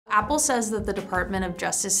Apple says that the Department of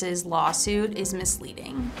Justice's lawsuit is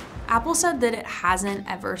misleading. Apple said that it hasn't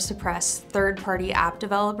ever suppressed third-party app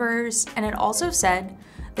developers, and it also said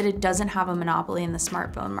that it doesn't have a monopoly in the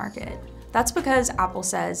smartphone market. That's because Apple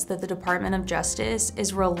says that the Department of Justice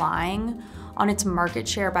is relying on its market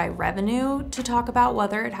share by revenue to talk about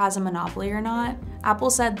whether it has a monopoly or not. Apple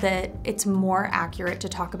said that it's more accurate to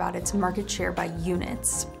talk about its market share by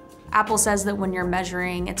units. Apple says that when you're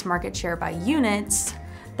measuring its market share by units,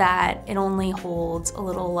 that it only holds a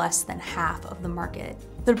little less than half of the market.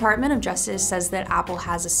 The Department of Justice says that Apple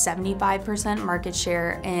has a 75% market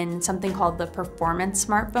share in something called the performance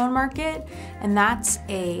smartphone market, and that's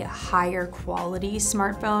a higher quality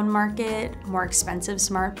smartphone market, more expensive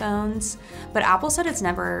smartphones. But Apple said it's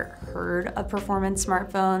never heard of performance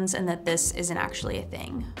smartphones and that this isn't actually a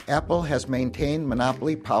thing. Apple has maintained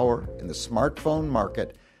monopoly power in the smartphone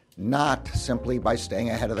market, not simply by staying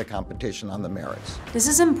ahead of the competition on the merits. This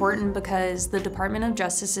is important because the Department of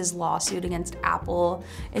Justice's lawsuit against Apple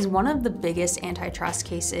is one of the biggest antitrust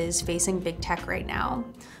cases facing big tech right now.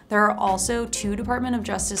 There are also 2 Department of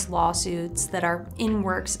Justice lawsuits that are in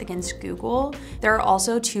works against Google. There are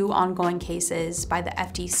also 2 ongoing cases by the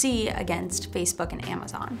FTC against Facebook and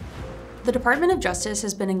Amazon. The Department of Justice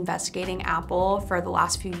has been investigating Apple for the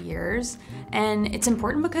last few years, and it's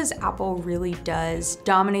important because Apple really does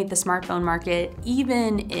dominate the smartphone market,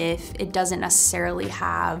 even if it doesn't necessarily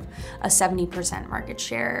have a 70% market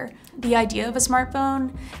share. The idea of a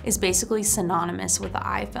smartphone is basically synonymous with the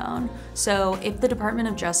iPhone. So if the Department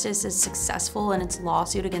of Justice is successful in its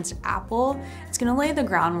lawsuit against Apple, it's going to lay the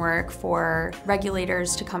groundwork for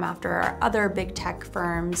regulators to come after other big tech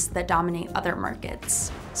firms that dominate other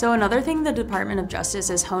markets. So another thing the Department of Justice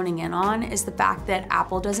is honing in on is the fact that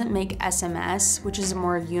Apple doesn't make SMS, which is a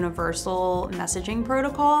more universal messaging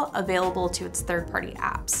protocol, available to its third-party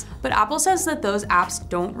apps. But Apple says that those apps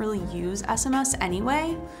don't really use SMS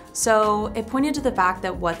anyway, so it pointed to the fact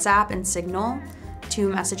that WhatsApp and Signal, 2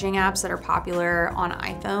 messaging apps that are popular on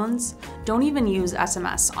iPhones, don't even use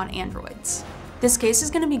SMS on Androids. This case is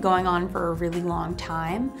going to be going on for a really long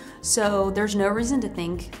time, so there's no reason to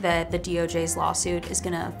think that the DOJ's lawsuit is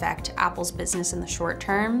going to affect Apple's business in the short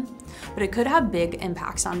term, but it could have big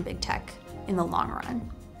impacts on big tech in the long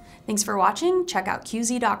run. Thanks for watching. Check out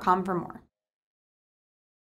QZ.com for more.